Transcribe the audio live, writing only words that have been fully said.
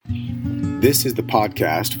This is the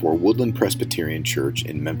podcast for Woodland Presbyterian Church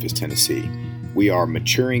in Memphis, Tennessee. We are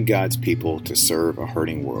maturing God's people to serve a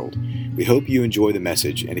hurting world. We hope you enjoy the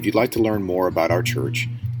message, and if you'd like to learn more about our church,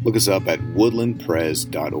 look us up at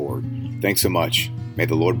woodlandpres.org. Thanks so much. May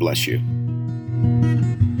the Lord bless you.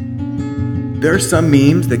 There are some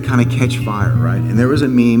memes that kind of catch fire, right? And there was a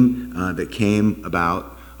meme that came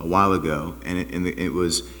about a while ago, and it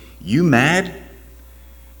was, "You mad?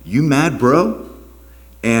 You mad, bro?"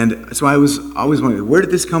 And so I was always wondering, where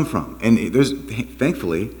did this come from? And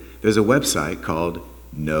thankfully, there's a website called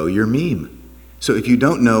Know Your Meme. So if you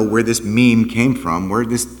don't know where this meme came from,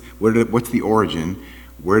 what's the origin,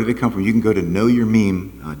 where did it come from, you can go to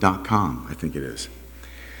knowyourmeme.com, I think it is.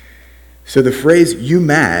 So the phrase, "you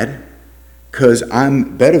mad because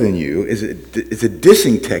I'm better than you," is a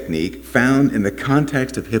dissing technique found in the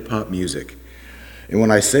context of hip-hop music. And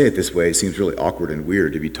when I say it this way, it seems really awkward and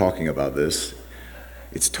weird to be talking about this.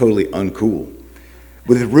 It's totally uncool.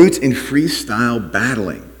 With roots in freestyle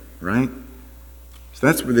battling, right? So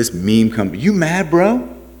that's where this meme comes. "You mad, bro?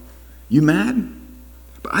 You mad?"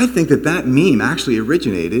 But I think that meme actually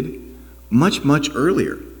originated much, much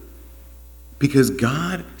earlier. Because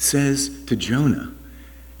God says to Jonah,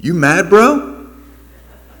 "You mad, bro?"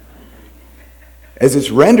 As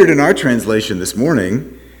it's rendered in our translation this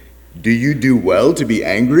morning, "Do you do well to be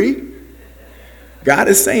angry?" God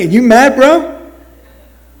is saying, "You mad, bro?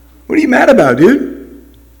 What are you mad about, dude?"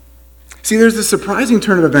 See, there's a surprising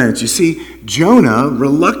turn of events. You see, Jonah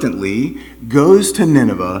reluctantly goes to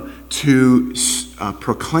Nineveh to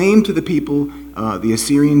proclaim to the people, the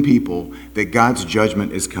Assyrian people, that God's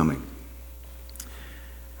judgment is coming.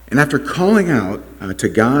 And after calling out to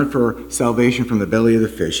God for salvation from the belly of the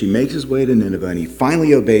fish, he makes his way to Nineveh, and he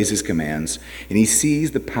finally obeys his commands, and he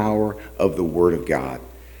sees the power of the word of God.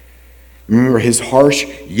 Remember, his harsh,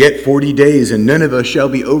 "Yet 40 days and Nineveh shall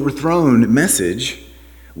be overthrown" message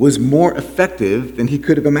was more effective than he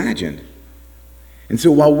could have imagined. And so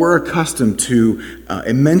while we're accustomed to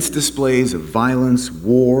immense displays of violence,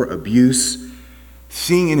 war, abuse,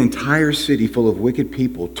 seeing an entire city full of wicked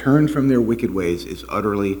people turn from their wicked ways is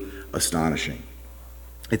utterly astonishing.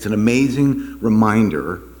 It's an amazing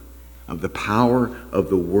reminder of the power of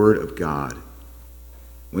the Word of God.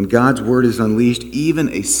 When God's Word is unleashed, even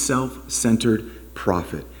a self-centered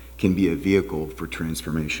prophet can be a vehicle for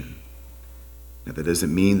transformation. Now, that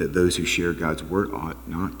doesn't mean that those who share God's Word ought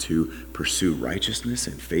not to pursue righteousness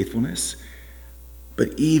and faithfulness,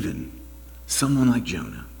 but even someone like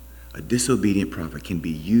Jonah, a disobedient prophet, can be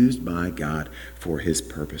used by God for his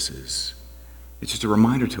purposes. It's just a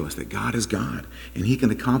reminder to us that God is God, and he can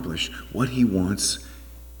accomplish what he wants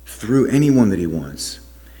through anyone that he wants.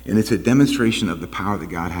 And it's a demonstration of the power that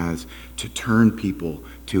God has to turn people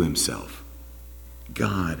to himself.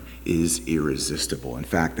 God is irresistible. In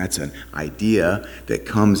fact, that's an idea that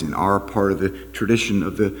comes in our part of the tradition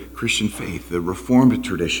of the Christian faith, the Reformed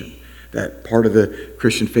tradition. That part of the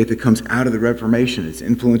Christian faith that comes out of the Reformation. It's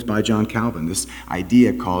influenced by John Calvin, this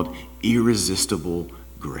idea called irresistible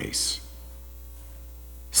grace.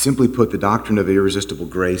 Simply put, the doctrine of irresistible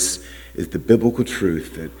grace is the biblical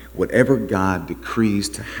truth that whatever God decrees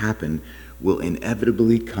to happen will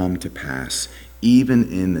inevitably come to pass, even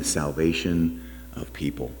in the salvation of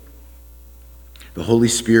people. The Holy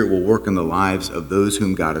Spirit will work in the lives of those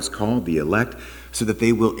whom God has called, the elect, so that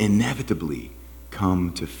they will inevitably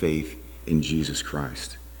come to faith in Jesus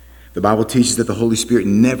Christ. The Bible teaches that the Holy Spirit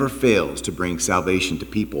never fails to bring salvation to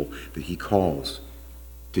people that he calls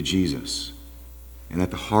to Jesus. And at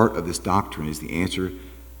the heart of this doctrine is the answer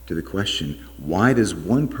to the question, why does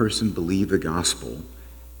one person believe the gospel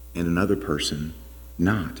and another person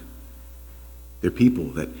not? There are people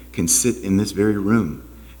that can sit in this very room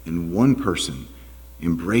and one person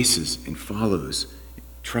embraces and follows,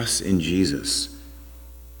 trusts in Jesus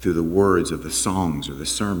through the words of the songs or the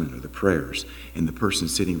sermon or the prayers, and the person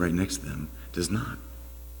sitting right next to them does not.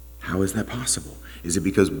 How is that possible? Is it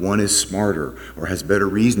because one is smarter or has better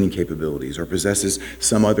reasoning capabilities or possesses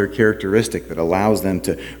some other characteristic that allows them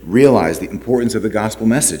to realize the importance of the gospel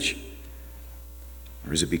message?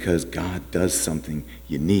 Or is it because God does something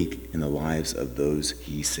unique in the lives of those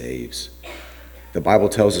he saves? The Bible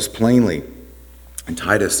tells us plainly in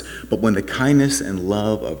Titus, "But when the kindness and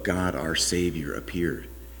love of God our Savior appeared,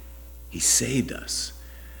 he saved us,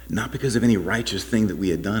 not because of any righteous thing that we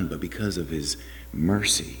had done, but because of his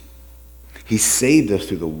mercy." He saved us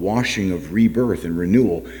through the washing of rebirth and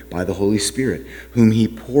renewal by the Holy Spirit, whom he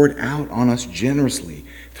poured out on us generously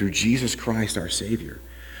through Jesus Christ our Savior,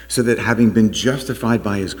 so that having been justified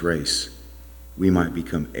by his grace, we might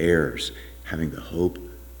become heirs, having the hope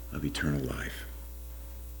of eternal life.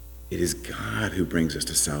 It is God who brings us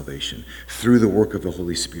to salvation through the work of the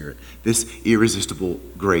Holy Spirit. This irresistible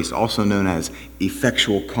grace, also known as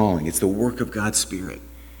effectual calling, it's the work of God's Spirit,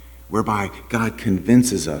 whereby God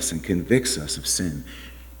convinces us and convicts us of sin,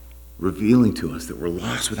 revealing to us that we're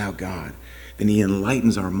lost without God. Then he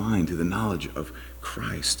enlightens our mind to the knowledge of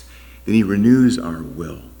Christ. Then he renews our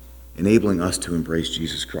will, enabling us to embrace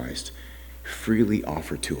Jesus Christ, freely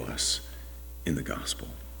offered to us in the gospel.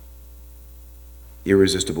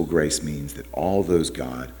 Irresistible grace means that all those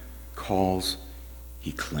God calls,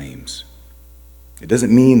 he claims. It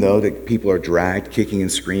doesn't mean, though, that people are dragged kicking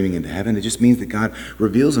and screaming into heaven. It just means that God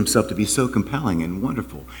reveals himself to be so compelling and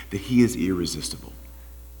wonderful that he is irresistible.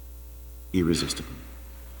 Irresistible.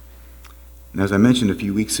 And as I mentioned a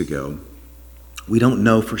few weeks ago, we don't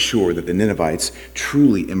know for sure that the Ninevites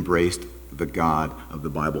truly embraced the God of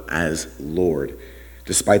the Bible as Lord.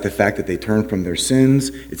 Despite the fact that they turned from their sins,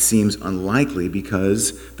 it seems unlikely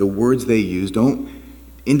because the words they use don't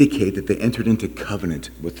indicate that they entered into covenant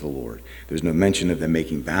with the Lord. There's no mention of them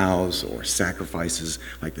making vows or sacrifices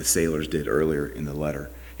like the sailors did earlier in the letter,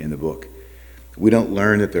 in the book. We don't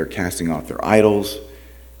learn that they're casting off their idols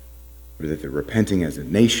or that they're repenting as a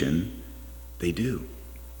nation. They do.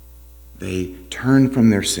 They turn from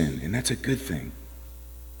their sin, and that's a good thing.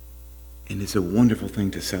 And it's a wonderful thing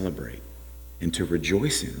to celebrate and to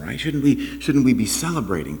rejoice in, right? Shouldn't we be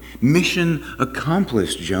celebrating? Mission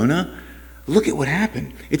accomplished, Jonah. Look at what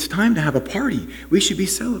happened. It's time to have a party. We should be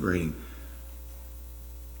celebrating.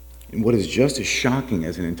 And what is just as shocking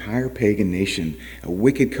as an entire pagan nation, a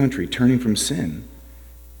wicked country turning from sin,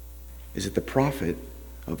 is that the prophet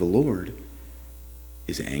of the Lord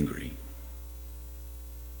is angry.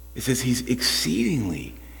 It says he's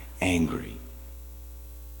exceedingly angry.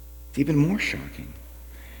 It's even more shocking.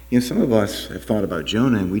 You know, some of us have thought about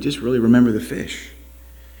Jonah and we just really remember the fish.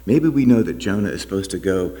 Maybe we know that Jonah is supposed to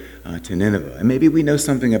go to Nineveh. And maybe we know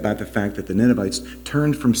something about the fact that the Ninevites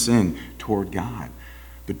turned from sin toward God.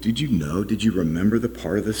 But did you remember the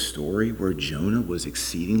part of the story where Jonah was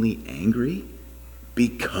exceedingly angry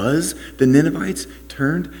because the Ninevites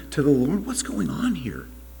turned to the Lord? What's going on here?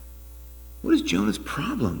 What is Jonah's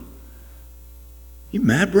problem? You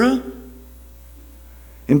mad, bro?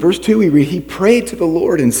 In verse 2 we read, he prayed to the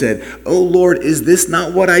Lord and said, "O Lord, is this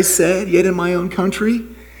not what I said, yet in my own country?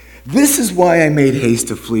 This is why I made haste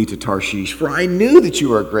to flee to Tarshish, for I knew that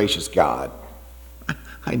you are a gracious God."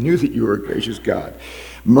 I knew that you were a gracious God,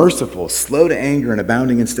 merciful, slow to anger, and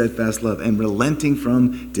abounding in steadfast love, and relenting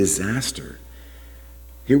from disaster.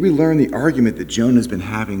 Here we learn the argument that Jonah's been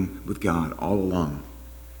having with God all along.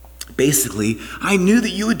 Basically, I knew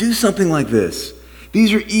that you would do something like this.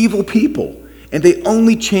 These are evil people. And they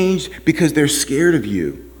only changed because they're scared of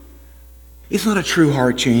you. It's not a true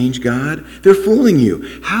heart change, God. They're fooling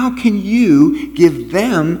you. How can you give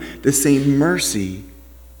them the same mercy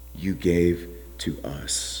you gave to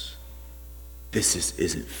us? This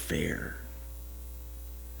isn't fair.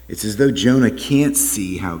 It's as though Jonah can't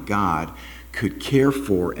see how God could care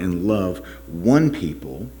for and love one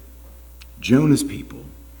people, Jonah's people,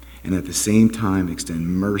 and at the same time extend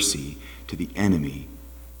mercy to the enemy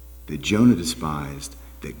that Jonah despised,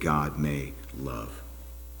 that God may love.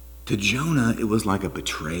 To Jonah, it was like a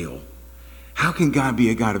betrayal. How can God be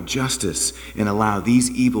a God of justice and allow these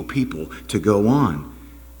evil people to go on?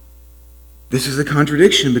 This is a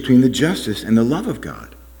contradiction between the justice and the love of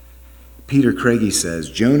God. Peter Craigie says,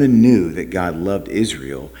 Jonah knew that God loved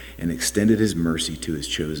Israel and extended his mercy to his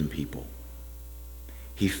chosen people.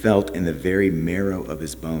 He felt in the very marrow of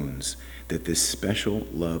his bones that this special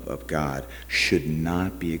love of God should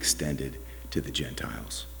not be extended to the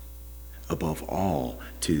Gentiles. Above all,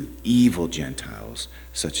 to evil Gentiles,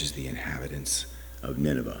 such as the inhabitants of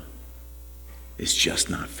Nineveh. It's just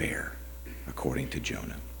not fair, according to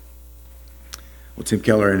Jonah. Well, Tim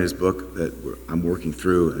Keller, in his book that I'm working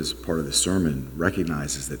through as part of the sermon,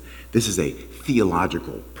 recognizes that this is a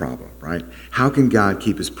theological problem, right? How can God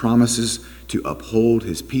keep his promises to uphold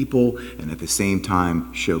his people and at the same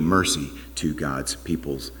time show mercy to God's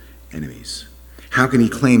people's enemies? How can he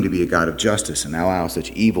claim to be a God of justice and allow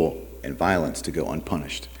such evil and violence to go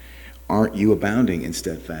unpunished? Aren't you abounding in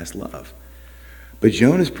steadfast love? But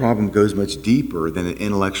Jonah's problem goes much deeper than an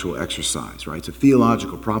intellectual exercise, right? It's a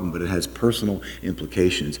theological problem, but it has personal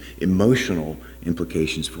implications, emotional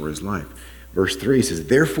implications for his life. Verse 3 says,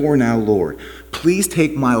 "Therefore now, Lord, please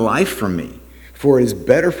take my life from me, for it is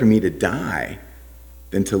better for me to die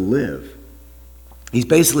than to live." He's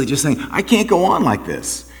basically just saying, I can't go on like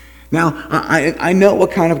this. Now, I know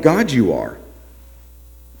what kind of God you are,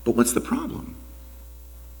 but what's the problem?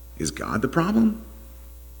 Is God the problem?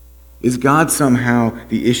 Is God somehow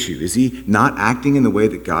the issue? Is he not acting in the way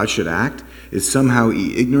that God should act? Is somehow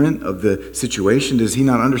he ignorant of the situation? Does he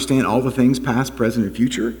not understand all the things past, present, and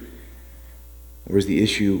future? Or is the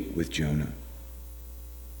issue with Jonah?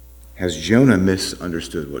 Has Jonah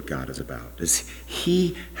misunderstood what God is about? Does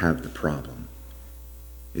he have the problem?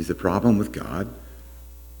 Is the problem with God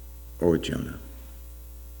or with Jonah?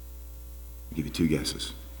 I'll give you two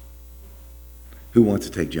guesses. Who wants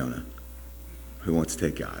to take Jonah? Who wants to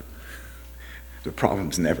take God? The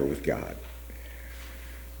problem's never with God.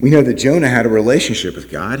 We know that Jonah had a relationship with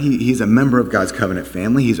God. He's a member of God's covenant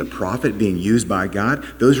family. He's a prophet being used by God.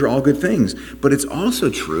 Those are all good things. But it's also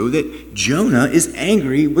true that Jonah is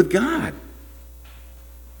angry with God.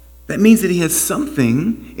 That means that he has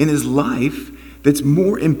something in his life that's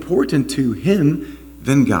more important to him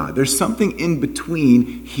than God. There's something in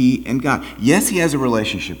between he and God. Yes, he has a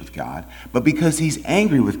relationship with God, but because he's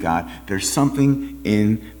angry with God, there's something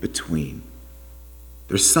in between.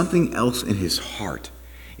 There's something else in his heart.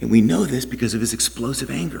 And we know this because of his explosive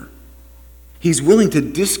anger. He's willing to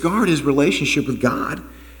discard his relationship with God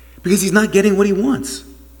because he's not getting what he wants.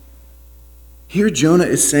 Here Jonah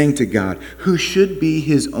is saying to God, who should be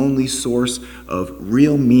his only source of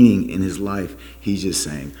real meaning in his life, he's just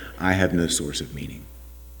saying, I have no source of meaning.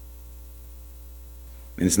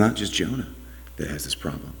 And it's not just Jonah that has this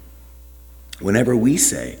problem. Whenever we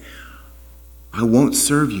say, I won't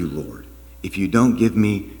serve you, Lord, if you don't give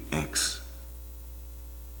me X,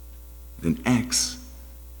 then X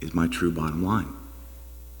is my true bottom line.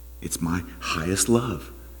 It's my highest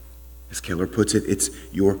love. As Keller puts it, it's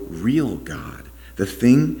your real God, the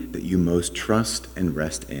thing that you most trust and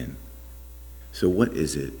rest in. So what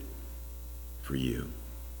is it for you?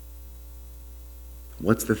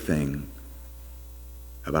 What's the thing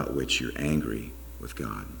about which you're angry with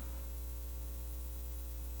God?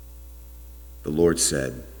 The Lord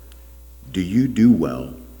said, do you do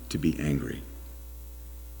well to be angry?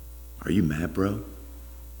 Are you mad, bro?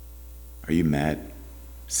 Are you mad,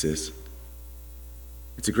 sis?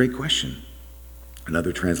 It's a great question.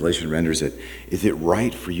 Another translation renders it, is it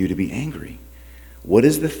right for you to be angry? What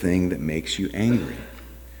is the thing that makes you angry?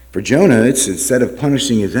 For Jonah, it's instead of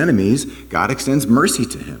punishing his enemies, God extends mercy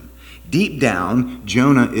to him. Deep down,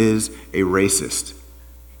 Jonah is a racist.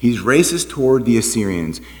 He's racist toward the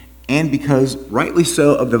Assyrians, and because, rightly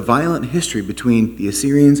so, of the violent history between the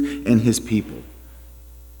Assyrians and his people.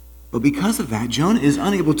 But because of that, Jonah is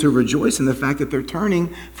unable to rejoice in the fact that they're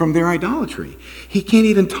turning from their idolatry. He can't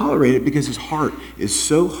even tolerate it because his heart is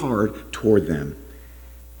so hard toward them.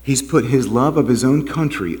 He's put his love of his own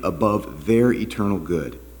country above their eternal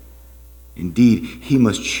good. Indeed, he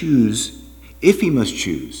must choose, if he must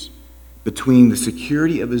choose, between the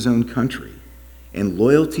security of his own country and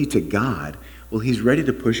loyalty to God, well, he's ready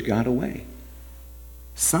to push God away.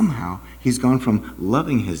 Somehow, he's gone from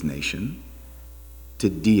loving his nation to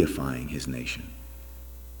deifying his nation.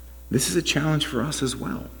 This is a challenge for us as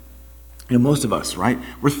well. You know, most of us, right,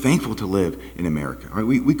 we're thankful to live in America. Right?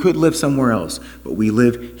 We could live somewhere else, but we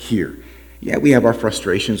live here. Yeah, we have our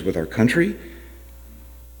frustrations with our country.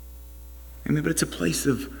 But it's a place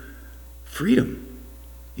of freedom.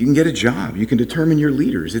 You can get a job. You can determine your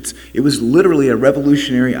leaders. It was literally a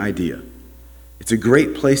revolutionary idea. It's a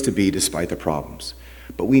great place to be despite the problems.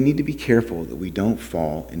 But we need to be careful that we don't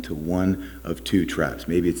fall into one of two traps.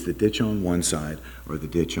 Maybe it's the ditch on one side or the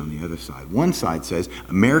ditch on the other side. One side says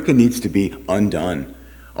America needs to be undone.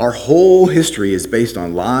 Our whole history is based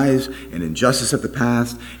on lies and injustice of the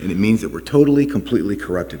past, and it means that we're totally, completely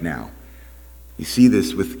corrupted now. You see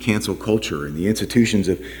this with cancel culture and the institutions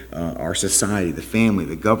of our society, the family,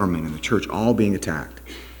 the government, and the church all being attacked.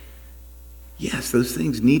 Yes, those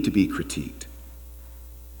things need to be critiqued.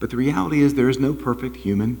 But the reality is there is no perfect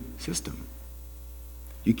human system.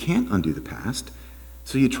 You can't undo the past,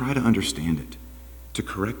 so you try to understand it, to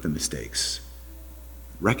correct the mistakes,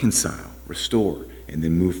 reconcile, restore, and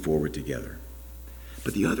then move forward together.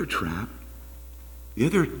 But the other trap, the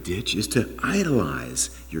other ditch is to idolize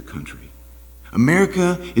your country.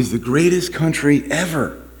 America is the greatest country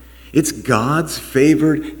ever. It's God's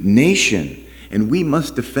favored nation, and we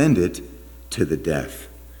must defend it to the death.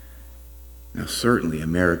 Now, certainly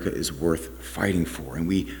America is worth fighting for, and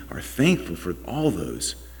we are thankful for all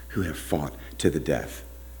those who have fought to the death.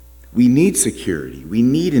 We need security, we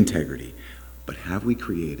need integrity, but have we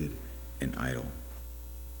created an idol?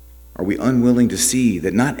 Are we unwilling to see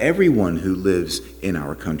that not everyone who lives in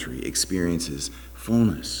our country experiences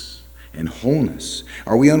fullness and wholeness?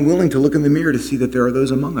 Are we unwilling to look in the mirror to see that there are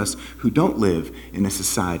those among us who don't live in a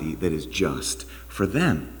society that is just for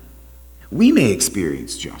them? We may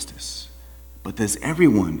experience justice, But does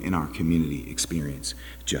everyone in our community experience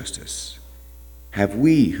justice? Have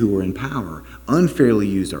we, who are in power, unfairly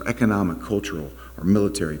used our economic, cultural, or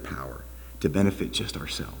military power to benefit just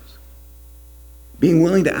ourselves? Being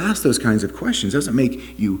willing to ask those kinds of questions doesn't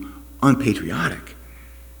make you unpatriotic.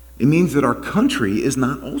 It means that our country is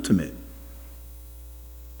not ultimate.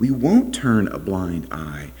 We won't turn a blind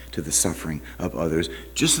eye to the suffering of others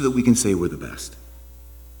just so that we can say we're the best.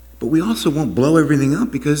 But we also won't blow everything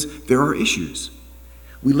up because there are issues.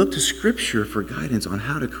 We look to Scripture for guidance on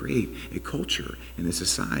how to create a culture and a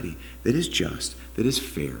society that is just, that is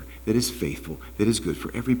fair, that is faithful, that is good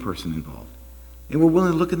for every person involved. And we're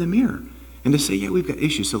willing to look in the mirror and to say, yeah, we've got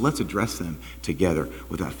issues, so let's address them together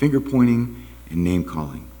without finger-pointing and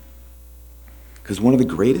name-calling. Because one of the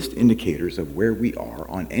greatest indicators of where we are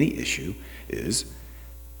on any issue is,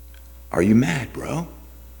 are you mad, bro?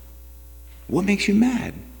 What makes you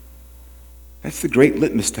mad? That's the great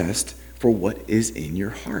litmus test for what is in your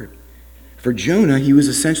heart. For Jonah, he was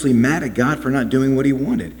essentially mad at God for not doing what he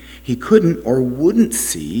wanted. He couldn't or wouldn't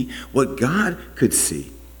see what God could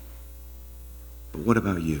see. But what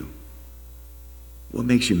about you? What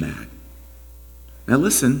makes you mad? Now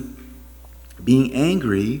listen, being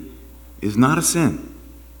angry is not a sin.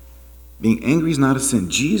 Being angry is not a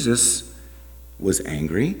sin. Jesus was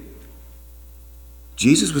angry.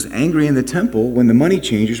 Jesus was angry in the temple when the money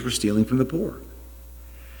changers were stealing from the poor.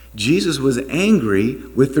 Jesus was angry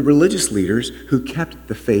with the religious leaders who kept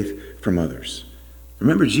the faith from others.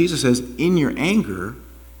 Remember, Jesus says, in your anger,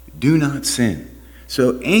 do not sin.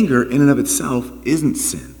 So anger in and of itself isn't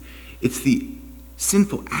sin. It's the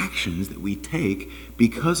sinful actions that we take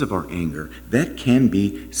because of our anger that can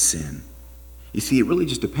be sin. You see, it really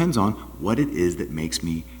just depends on what it is that makes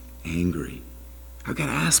me angry. I've got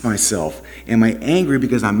to ask myself, am I angry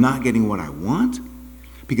because I'm not getting what I want?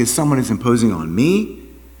 Because someone is imposing on me?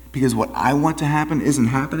 Because what I want to happen isn't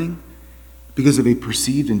happening? Because of a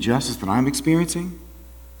perceived injustice that I'm experiencing?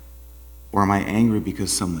 Or am I angry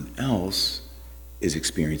because someone else is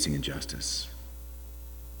experiencing injustice?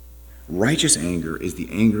 Righteous anger is the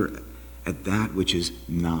anger at that which is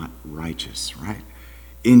not righteous, right?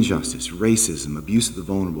 Injustice, racism, abuse of the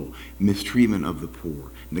vulnerable, mistreatment of the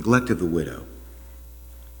poor, neglect of the widow.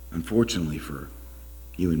 Unfortunately for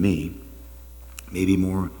you and me, maybe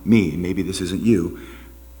more me, and maybe this isn't you,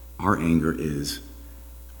 our anger is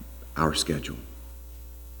our schedule.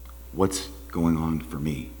 What's going on for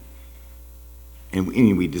me? And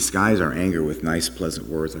we disguise our anger with nice, pleasant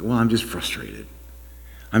words like, well, I'm just frustrated.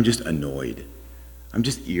 I'm just annoyed. I'm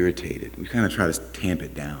just irritated. We kind of try to tamp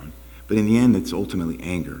it down. But in the end, it's ultimately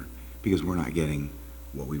anger because we're not getting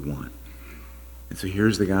what we want. And so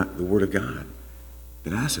here's the Word of God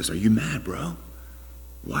that asks us, are you mad, bro?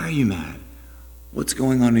 Why are you mad? What's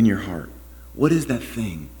going on in your heart? What is that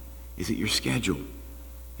thing? Is it your schedule?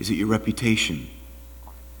 Is it your reputation?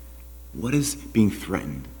 What is being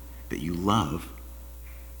threatened that you love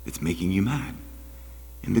that's making you mad?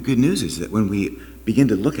 And the good news is that when we begin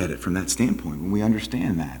to look at it from that standpoint, when we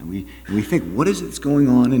understand that, and we think, what is it that's going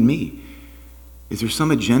on in me? Is there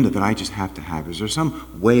some agenda that I just have to have? Is there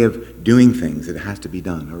some way of doing things that has to be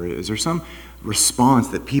done? Or is there some response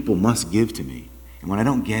that people must give to me? And when I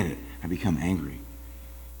don't get it, I become angry.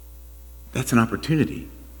 That's an opportunity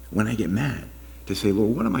when I get mad to say,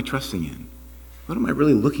 Lord, what am I trusting in? What am I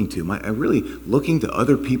really looking to? Am I really looking to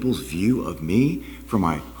other people's view of me for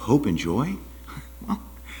my hope and joy? Well,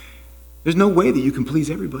 there's no way that you can please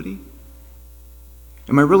everybody.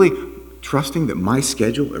 Am I really trusting that my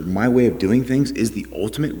schedule or my way of doing things is the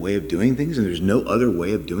ultimate way of doing things and there's no other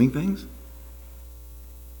way of doing things?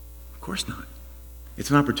 Of course not.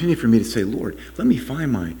 It's an opportunity for me to say, Lord, let me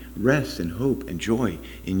find my rest and hope and joy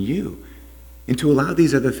in you and to allow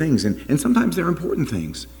these other things, and sometimes they're important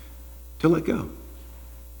things, to let go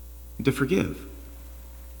and to forgive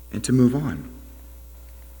and to move on.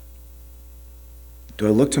 Do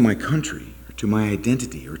I look to my country or to my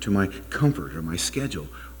identity or to my comfort or my schedule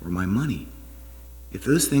or my money? If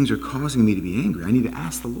those things are causing me to be angry, I need to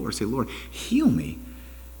ask the Lord, say, Lord, heal me.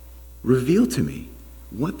 Reveal to me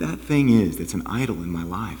what that thing is that's an idol in my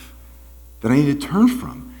life that I need to turn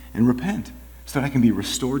from and repent so that I can be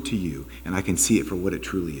restored to you and I can see it for what it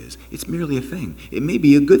truly is. It's merely a thing. It may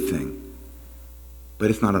be a good thing, but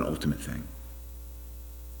it's not an ultimate thing.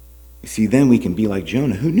 You see, then we can be like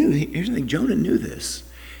Jonah, who knew. Here's the thing, Jonah knew this.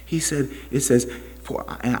 It says, for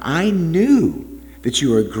I knew that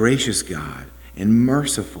you are a gracious God and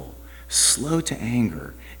merciful, slow to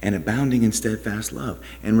anger, and abounding in steadfast love,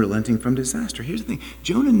 and relenting from disaster. Here's the thing,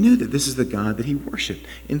 Jonah knew that this is the God that he worshiped.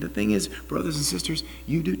 And the thing is, brothers and sisters,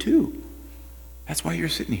 you do too. That's why you're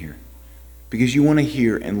sitting here. because you want to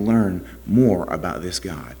hear and learn more about this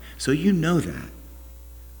God. So you know that.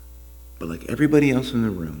 But like everybody else in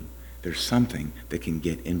the room, there's something that can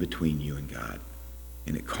get in between you and God,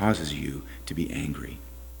 and it causes you to be angry.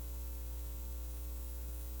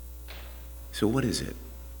 So what is it?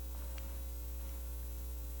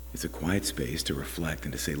 It's a quiet space to reflect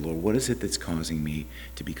and to say, Lord, what is it that's causing me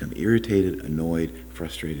to become irritated, annoyed,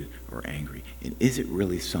 frustrated, or angry? And is it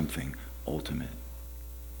really something ultimate?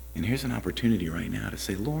 And here's an opportunity right now to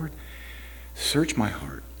say, Lord, search my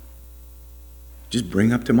heart. Just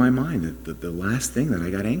bring up to my mind the last thing that I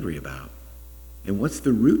got angry about. And what's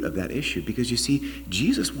the root of that issue? Because you see,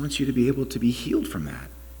 Jesus wants you to be able to be healed from that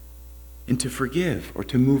and to forgive or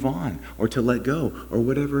to move on or to let go or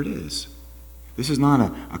whatever it is. This is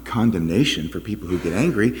not a condemnation for people who get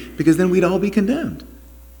angry, because then we'd all be condemned.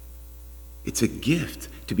 It's a gift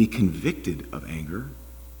to be convicted of anger,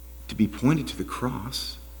 to be pointed to the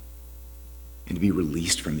cross, and to be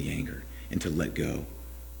released from the anger and to let go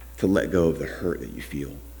of the hurt that you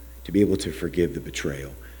feel, to be able to forgive the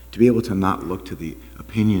betrayal, to be able to not look to the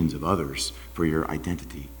opinions of others for your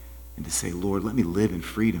identity, and to say, Lord, let me live in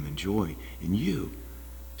freedom and joy in you,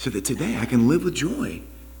 so that today I can live with joy.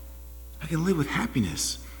 I can live with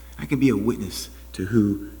happiness. I can be a witness to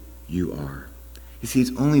who you are. You see,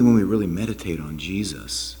 it's only when we really meditate on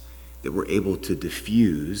Jesus that we're able to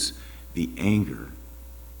diffuse the anger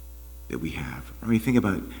that we have. I mean, think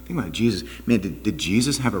about Jesus. Man, did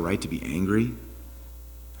Jesus have a right to be angry?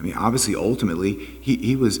 I mean, obviously, ultimately,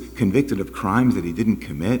 he was convicted of crimes that he didn't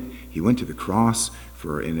commit. He went to the cross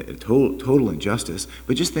for a total injustice.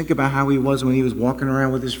 But just think about how he was when he was walking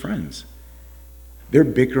around with his friends. They're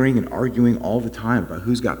bickering and arguing all the time about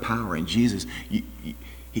who's got power. And Jesus,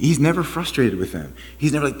 he's never frustrated with them.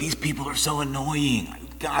 He's never like, these people are so annoying.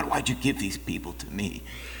 God, why'd you give these people to me?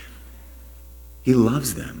 He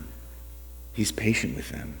loves them. He's patient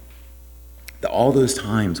with them. All those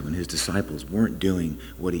times when his disciples weren't doing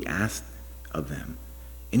what he asked of them,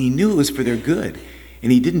 and he knew it was for their good,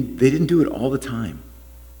 and they didn't do it all the time.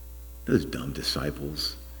 Those dumb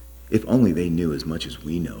disciples. If only they knew as much as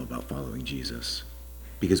we know about following Jesus.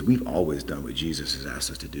 Because we've always done what Jesus has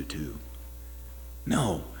asked us to do too.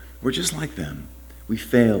 No, we're just like them. We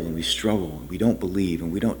fail and we struggle and we don't believe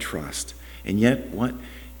and we don't trust. And yet, what?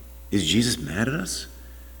 Is Jesus mad at us?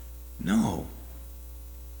 No.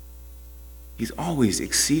 He's always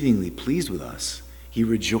exceedingly pleased with us. He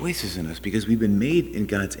rejoices in us because we've been made in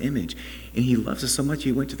God's image. And he loves us so much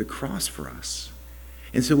he went to the cross for us.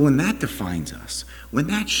 And so when that defines us, when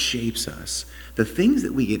that shapes us, the things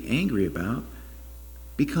that we get angry about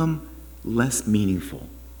become less meaningful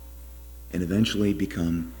and eventually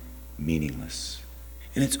become meaningless.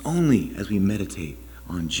 And it's only as we meditate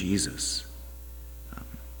on Jesus.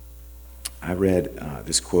 I read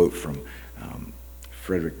this quote from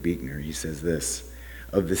Frederick Buechner. He says this: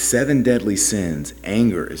 of the 7 deadly sins,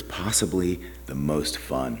 anger is possibly the most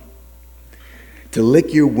fun. To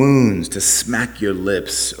lick your wounds, to smack your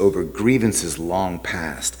lips over grievances long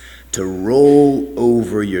past, to roll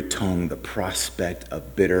over your tongue the prospect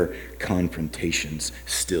of bitter confrontations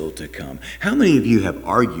still to come. How many of you have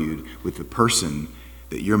argued with the person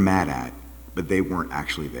that you're mad at, but they weren't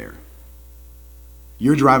actually there?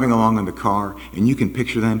 You're driving along in the car, and you can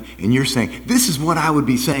picture them, and you're saying, this is what I would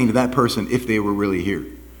be saying to that person if they were really here.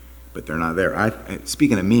 But they're not there.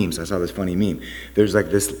 Speaking of memes, I saw this funny meme. There's like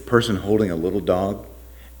this person holding a little dog,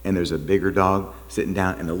 and there's a bigger dog sitting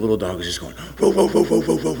down, and the little dog is just going, whoa, whoa, whoa, whoa,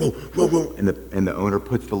 whoa, whoa, whoa, whoa, whoa. And the owner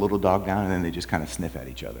puts the little dog down, and then they just kind of sniff at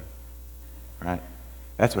each other. Right?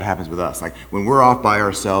 That's what happens with us. Like when we're off by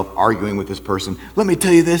ourselves, arguing with this person, let me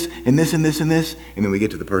tell you this, and this, and this, and this. And then we get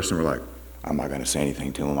to the person, we're like, I'm not going to say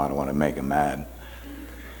anything to him. I don't want to make him mad.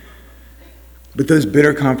 But those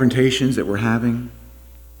bitter confrontations that we're having,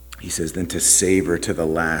 he says, then to savor to the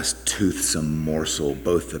last toothsome morsel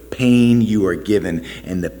both the pain you are given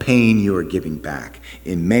and the pain you are giving back.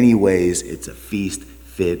 In many ways, it's a feast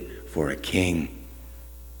fit for a king.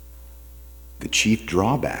 The chief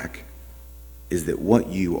drawback is that what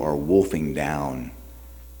you are wolfing down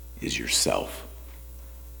is yourself.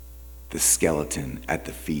 The skeleton at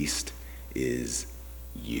the feast is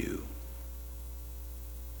you.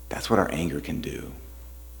 That's what our anger can do.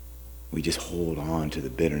 We just hold on to the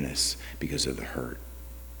bitterness because of the hurt.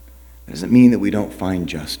 That doesn't mean that we don't find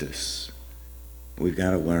justice. But we've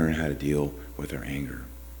got to learn how to deal with our anger.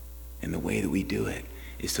 And the way that we do it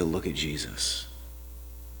is to look at Jesus.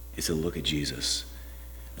 It's to look at Jesus,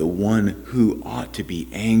 the one who ought to be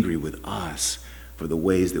angry with us for the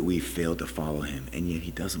ways that we failed to follow him. And yet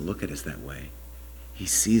he doesn't look at us that way. He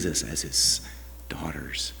sees us as his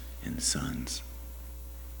daughters and sons.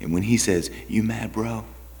 And when he says, "You mad, bro?"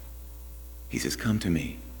 he says, "Come to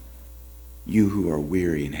me, you who are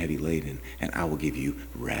weary and heavy laden, and I will give you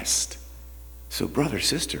rest." So brother,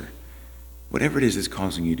 sister, whatever it is that's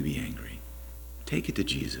causing you to be angry, take it to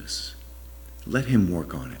Jesus. Let him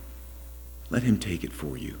work on it. Let him take it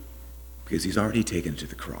for you, because he's already taken it to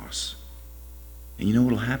the cross. And you know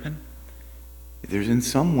what will happen? If there's in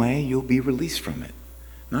some way you'll be released from it.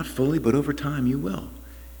 Not fully, but over time you will.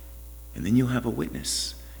 And then you'll have a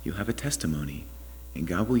witness. You'll have a testimony. And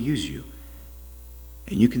God will use you.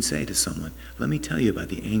 And you can say to someone, "Let me tell you about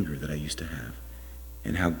the anger that I used to have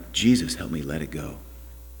and how Jesus helped me let it go."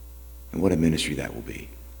 And what a ministry that will be.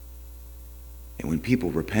 And when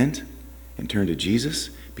people repent and turn to Jesus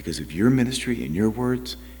because of your ministry and your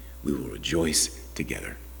words, we will rejoice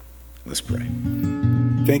together. Let's pray.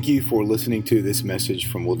 Thank you for listening to this message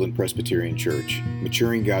from Woodland Presbyterian Church,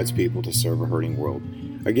 maturing God's people to serve a hurting world.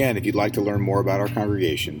 Again, if you'd like to learn more about our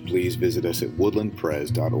congregation, please visit us at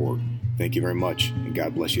woodlandpres.org. Thank you very much, and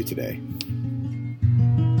God bless you today.